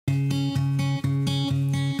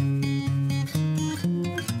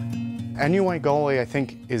NUI Galway, I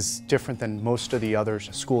think, is different than most of the other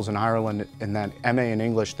schools in Ireland in that MA in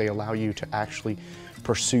English, they allow you to actually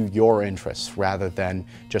pursue your interests rather than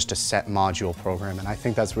just a set module program, and I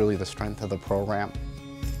think that's really the strength of the program.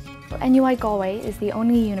 NUI Galway is the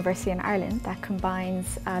only university in Ireland that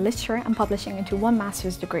combines literature and publishing into one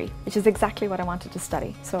master's degree, which is exactly what I wanted to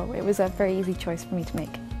study, so it was a very easy choice for me to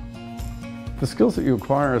make. The skills that you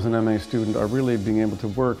acquire as an MA student are really being able to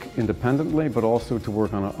work independently, but also to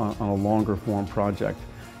work on a longer form project.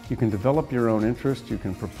 You can develop your own interest, you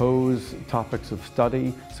can propose topics of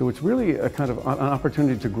study, so it's really a kind of an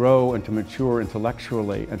opportunity to grow and to mature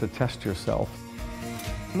intellectually and to test yourself.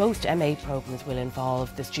 Most MA programs will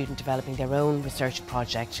involve the student developing their own research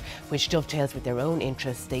project which dovetails with their own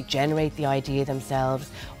interests. They generate the idea themselves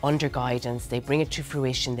under guidance, they bring it to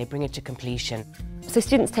fruition, they bring it to completion. So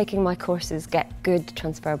students taking my courses get good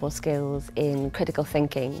transferable skills in critical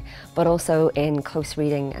thinking, but also in close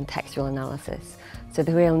reading and textual analysis. So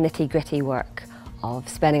the real nitty-gritty work of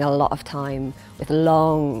spending a lot of time with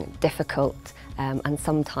long, difficult and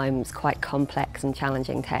sometimes quite complex and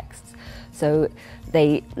challenging texts. So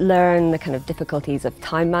they learn the kind of difficulties of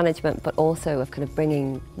time management, but also of kind of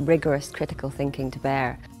bringing rigorous critical thinking to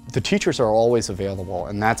bear. The teachers are always available,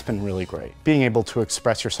 and that's been really great. Being able to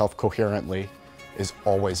express yourself coherently is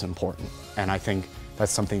always important, and I think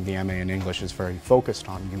that's something the MA in English is very focused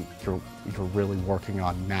on. You're really working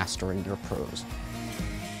on mastering your prose.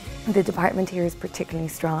 The department here is particularly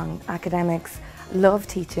strong. Academics love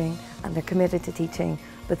teaching and they're committed to teaching,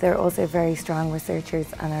 but they're also very strong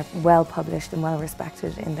researchers and are well published and well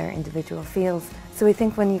respected in their individual fields. So I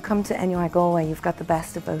think when you come to NUI Galway, you've got the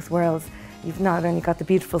best of both worlds. You've not only got the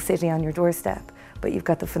beautiful city on your doorstep, but you've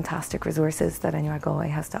got the fantastic resources that NUI Galway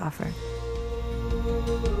has to offer.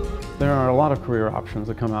 There are a lot of career options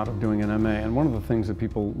that come out of doing an MA, and one of the things that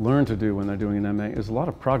people learn to do when they're doing an MA is a lot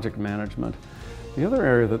of project management. The other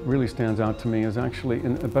area that really stands out to me is actually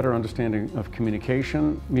a better understanding of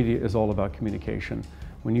communication. Media is all about communication.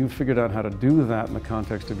 When you've figured out how to do that in the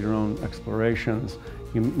context of your own explorations,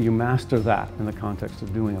 you master that in the context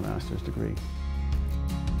of doing a master's degree.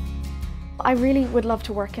 I really would love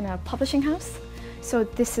to work in a publishing house. So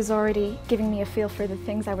this is already giving me a feel for the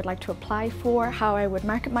things I would like to apply for, how I would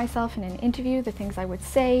market myself in an interview, the things I would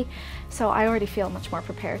say. So I already feel much more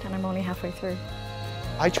prepared, and I'm only halfway through.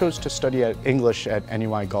 I chose to study English at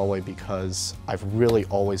NUI Galway because I've really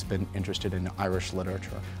always been interested in Irish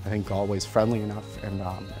literature. I think Galway's friendly enough and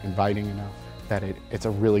inviting enough that it's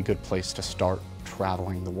a really good place to start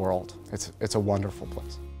traveling the world. It's a wonderful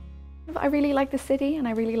place. I really like the city and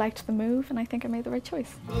I really liked the move, and I think I made the right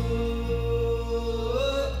choice.